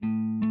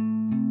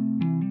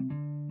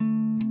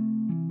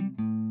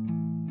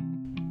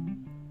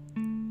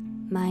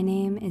My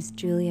name is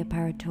Julia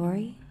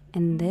Paratori,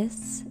 and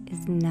this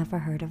is Never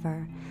Heard of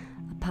Her,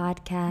 a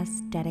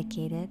podcast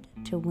dedicated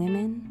to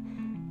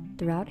women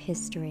throughout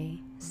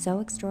history,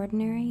 so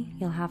extraordinary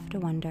you'll have to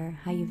wonder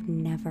how you've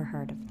never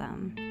heard of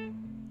them.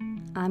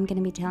 I'm going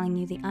to be telling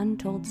you the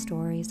untold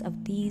stories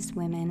of these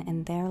women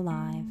and their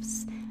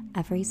lives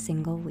every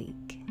single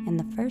week, and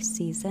the first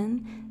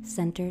season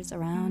centers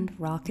around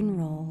rock and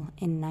roll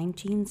in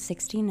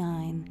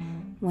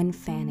 1969 when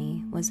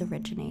Fanny was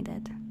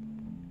originated.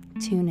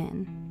 Tune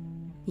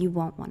in. You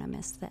won't want to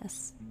miss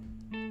this.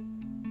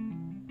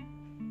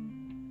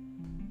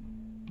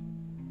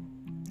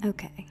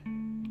 Okay,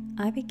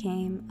 I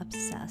became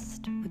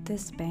obsessed with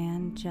this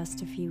band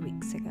just a few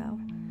weeks ago.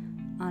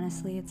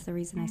 Honestly, it's the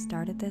reason I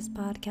started this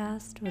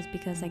podcast was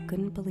because I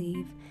couldn't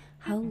believe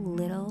how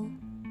little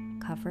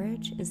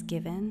coverage is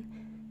given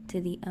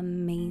to the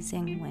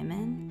amazing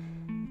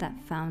women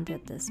that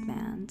founded this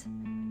band.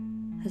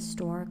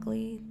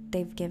 Historically,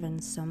 they've given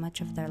so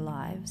much of their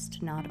lives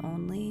to not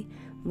only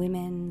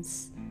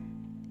women's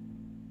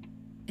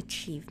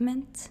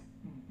achievement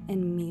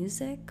in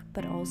music,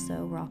 but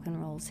also rock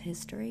and roll's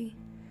history.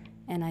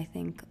 And I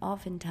think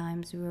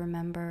oftentimes we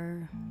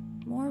remember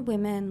more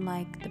women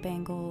like the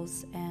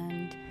Bangles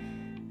and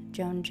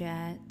Joan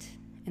Jett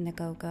and the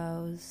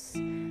Go-Go's,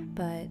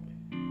 but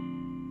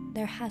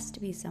there has to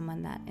be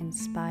someone that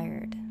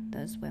inspired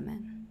those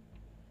women.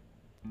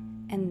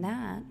 And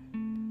that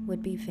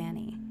would be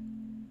Fanny.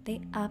 They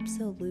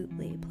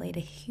absolutely played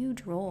a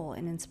huge role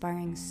in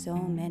inspiring so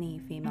many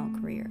female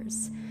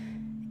careers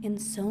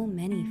and so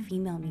many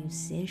female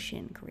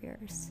musician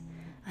careers.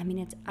 I mean,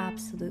 it's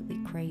absolutely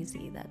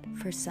crazy that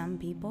for some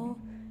people,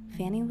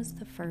 Fanny was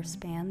the first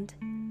band,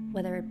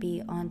 whether it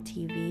be on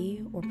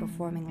TV or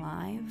performing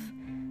live,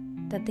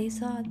 that they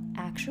saw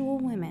actual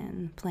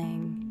women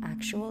playing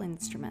actual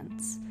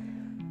instruments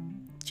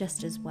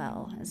just as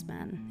well as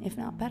men, if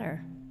not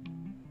better.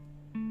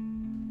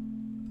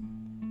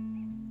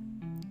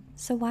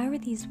 So why were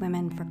these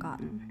women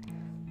forgotten?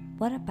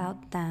 What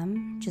about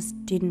them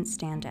just didn't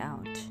stand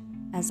out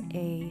as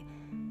a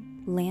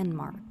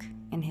landmark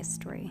in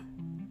history?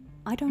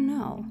 I don't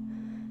know.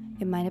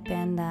 It might have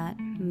been that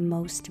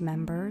most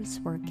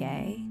members were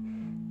gay.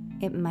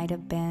 It might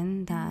have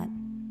been that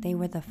they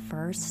were the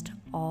first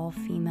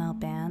all-female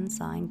band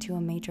signed to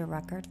a major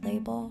record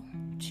label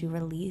to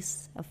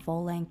release a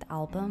full-length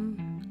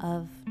album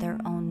of their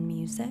own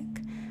music,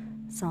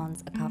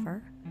 sans a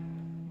cover.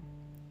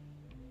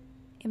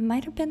 It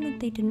might have been that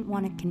they didn't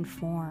want to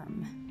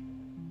conform,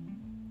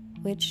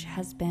 which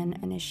has been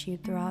an issue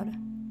throughout,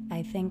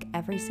 I think,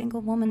 every single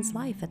woman's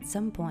life at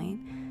some point.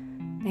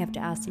 They have to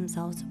ask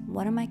themselves,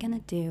 what am I going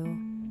to do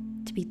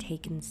to be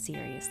taken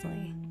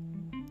seriously?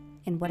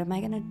 And what am I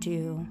going to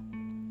do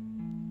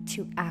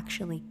to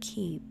actually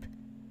keep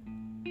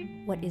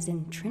what is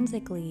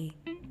intrinsically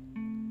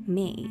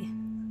me?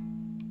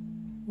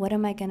 What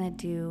am I going to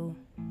do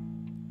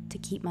to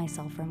keep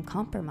myself from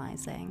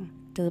compromising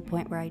to the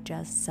point where I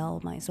just sell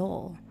my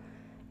soul?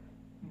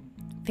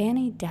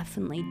 Fanny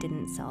definitely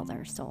didn't sell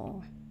their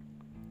soul.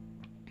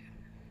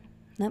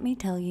 Let me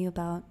tell you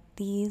about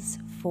these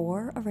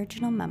 4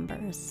 original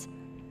members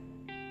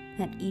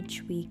that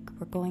each week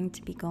we're going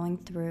to be going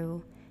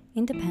through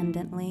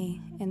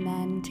independently and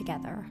then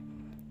together,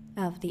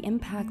 of the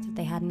impact that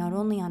they had not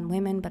only on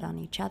women but on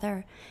each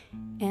other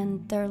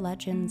and their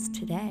legends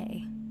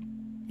today.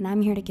 And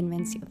I'm here to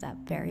convince you of that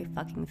very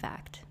fucking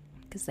fact,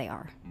 because they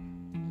are.